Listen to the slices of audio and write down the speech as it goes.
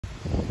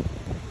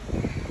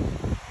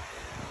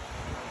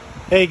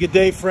Hey, good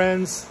day,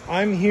 friends.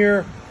 I'm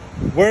here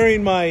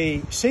wearing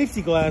my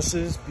safety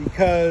glasses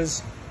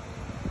because,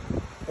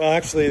 well,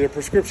 actually they're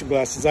prescription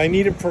glasses. I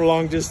need them for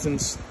long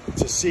distance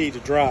to see, to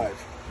drive.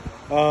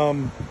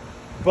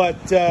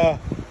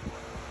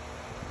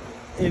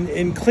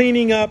 In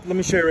cleaning up, let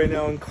me show you right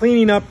now, in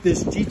cleaning up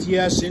this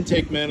GTS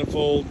intake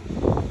manifold,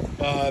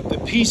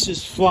 the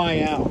pieces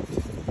fly out.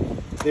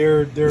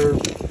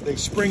 They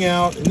spring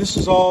out, and this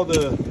is all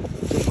the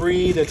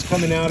debris that's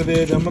coming out of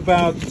it. I'm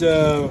about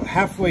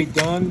halfway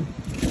done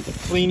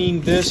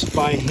cleaning this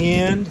by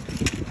hand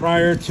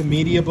prior to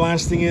media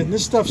blasting it. And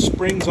this stuff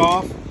springs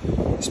off,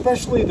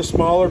 especially the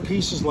smaller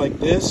pieces like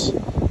this.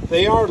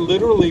 They are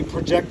literally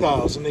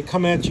projectiles, and they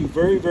come at you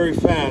very, very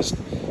fast,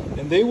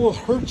 and they will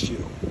hurt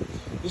you.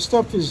 This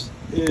stuff is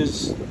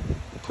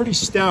pretty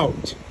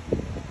stout,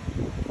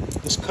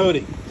 this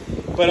coating.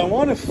 But I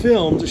want to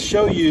film to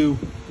show you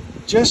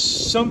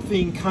just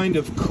something kind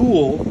of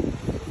cool,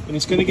 and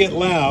it's going to get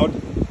loud.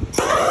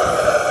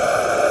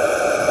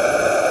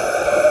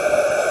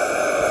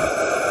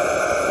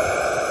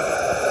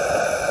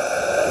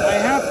 I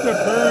have to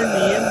burn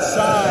the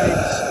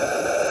insides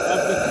of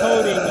the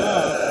coating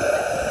up,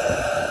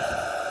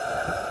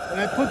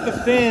 and I put the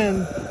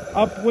fan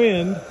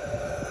upwind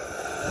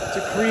to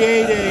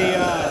create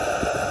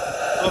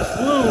a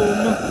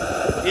flume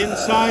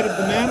inside of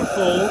the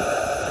manifold,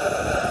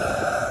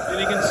 and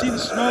you can see the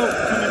smoke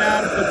coming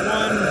out of the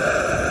one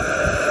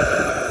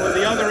or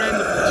the other end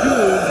of the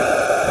tube.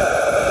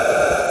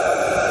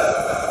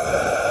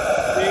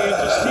 You can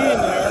just see in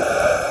there,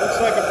 looks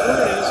like a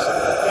furnace.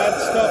 That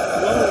stuff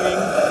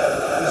glowing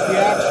is the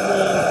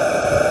actual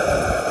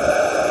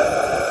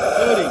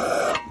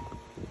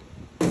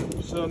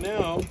coating. So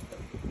now,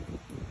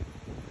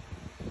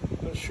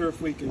 not sure if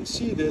we can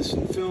see this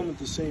and film at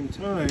the same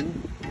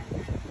time.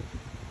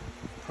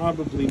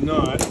 Probably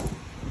not.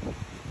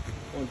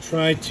 I'll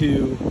try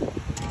to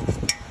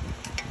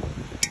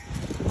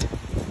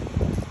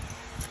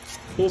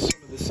pull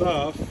some of this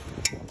off.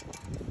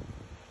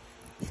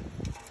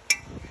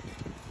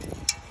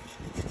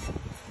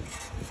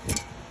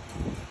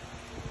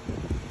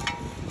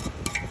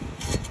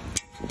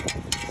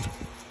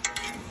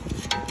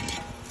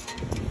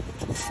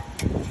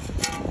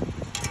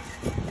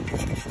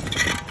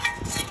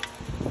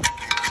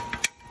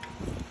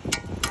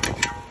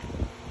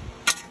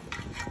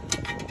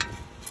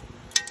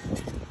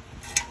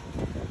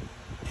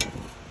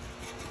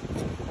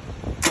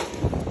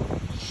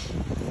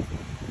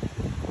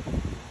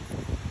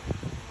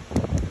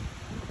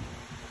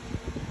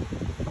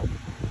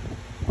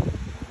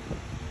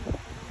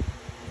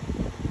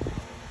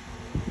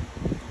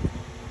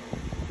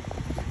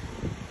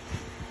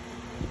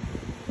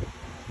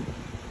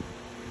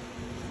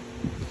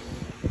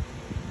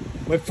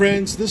 My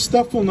friends, this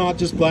stuff will not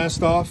just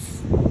blast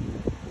off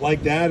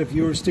like that. If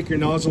you were to stick your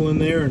nozzle in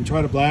there and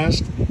try to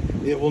blast,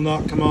 it will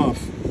not come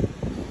off.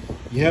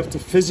 You have to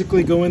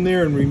physically go in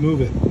there and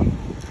remove it.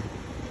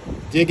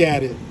 Dig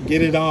at it,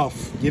 get it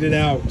off, get it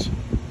out.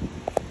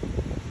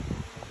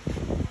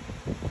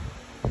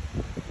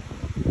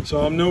 So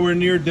I'm nowhere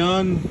near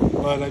done,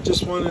 but I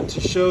just wanted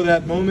to show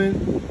that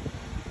moment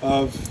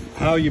of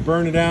how you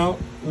burn it out.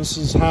 This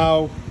is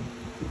how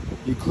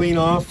you clean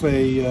off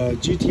a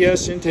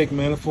GTS intake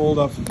manifold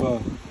off of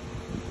a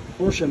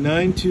Porsche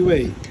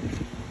 928.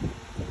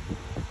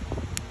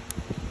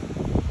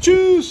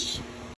 Juice!